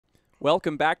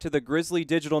Welcome back to the Grizzly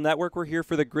Digital Network. We're here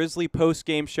for the Grizzly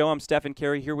Postgame Show. I'm Stephen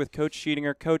Carey here with Coach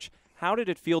Sheetinger. Coach, how did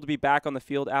it feel to be back on the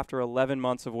field after 11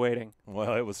 months of waiting?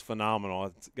 Well, it was phenomenal.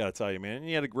 I've got to tell you, man. And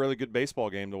you had a really good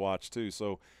baseball game to watch too.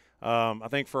 So I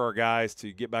think for our guys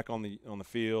to get back on the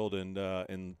field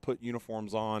and put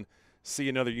uniforms on, see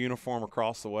another uniform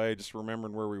across the way, just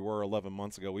remembering where we were 11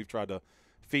 months ago, we've tried to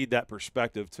feed that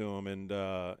perspective to them, and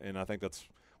I think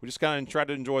we just kind of tried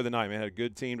to enjoy the night, man. Had a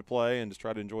good team to play and just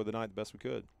tried to enjoy the night the best we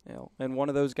could. Yeah, and one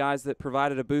of those guys that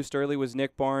provided a boost early was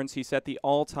Nick Barnes. He set the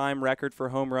all-time record for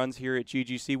home runs here at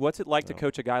GGC. What's it like to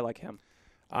coach a guy like him?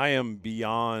 I am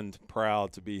beyond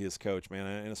proud to be his coach, man,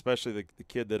 and especially the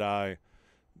kid that I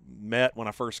met when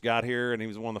I first got here, and he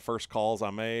was one of the first calls I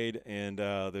made, and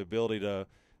the ability to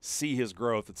see his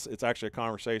growth. It's actually a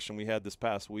conversation we had this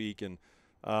past week, and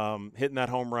hitting that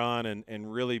home run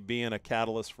and really being a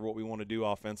catalyst for what we want to do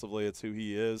offensively. It's who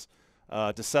he is.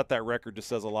 To set that record just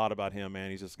says a lot about him,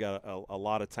 man. He's just got a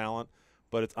lot of talent,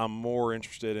 but I'm more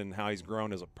interested in how he's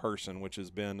grown as a person, which has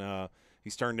been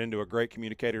he's turned into a great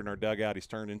communicator in our dugout. He's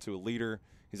turned into a leader.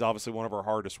 He's obviously one of our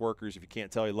hardest workers. If you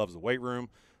can't tell, he loves the weight room.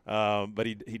 But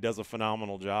he does a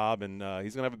phenomenal job, and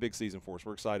he's going to have a big season for us.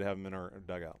 We're excited to have him in our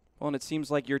dugout. Well, and it seems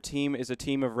like your team is a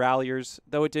team of ralliers.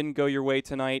 Though it didn't go your way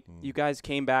tonight, you guys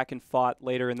came back and fought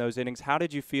later in those innings. How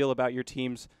did you feel about your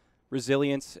team's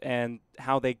resilience and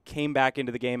how they came back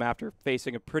into the game after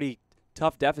facing a pretty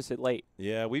tough deficit late?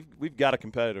 Yeah, we've got a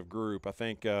competitive group. I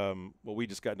think what we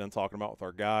just got done talking about with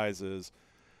our guys is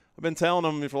I've been telling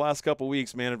them for the last couple of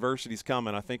weeks, man, adversity's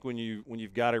coming. I think when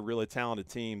you've got a really talented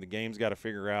team, the game's got to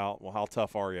figure out, well, how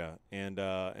tough are you, and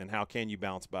how can you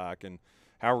bounce back, and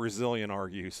how resilient are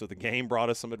you? So the game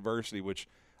brought us some adversity, which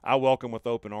I welcome with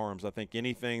open arms. I think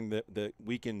anything that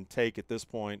we can take at this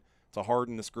point to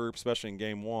harden this group, especially in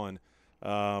game one,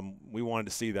 we wanted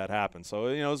to see that happen. So,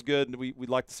 it was good. We'd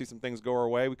like to see some things go our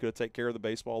way. We could have taken care of the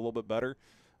baseball a little bit better.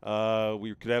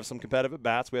 We could have some competitive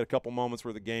at-bats. We had a couple moments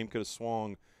where the game could have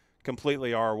swung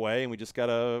completely our way, and we just got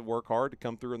to work hard to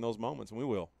come through in those moments, and we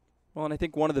will. Well, and I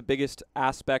think one of the biggest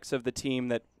aspects of the team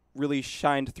that really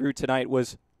shined through tonight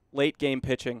was late-game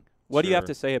pitching. What do you have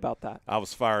to say about that? I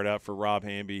was fired up for Rob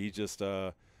Hamby. He's just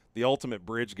the ultimate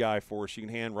bridge guy for us. You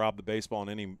can hand Rob the baseball in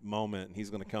any moment, and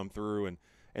he's going to come through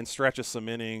and stretch us some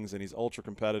innings, and he's ultra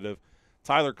competitive.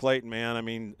 Tyler Clayton, man, I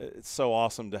mean, it's so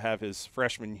awesome to have his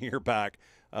freshman year back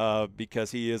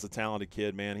because he is a talented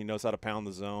kid, man. He knows how to pound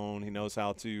the zone. He knows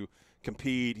how to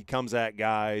compete. He comes at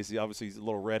guys. He's a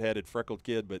little redheaded, freckled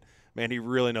kid, but, man, he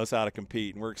really knows how to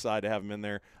compete, and we're excited to have him in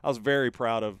there. I was very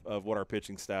proud of what our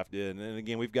pitching staff did. And,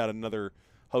 again, we've got another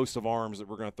host of arms that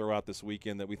we're going to throw out this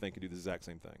weekend that we think can do the exact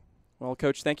same thing. Well,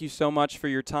 Coach, thank you so much for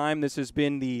your time. This has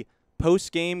been the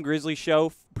post-game Grizzly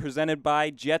Show presented by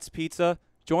Jets Pizza.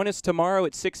 Join us tomorrow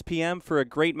at 6 p.m. for a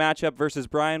great matchup versus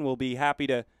Bryan. We'll be happy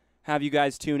to have you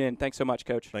guys tune in. Thanks so much,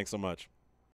 Coach. Thanks so much.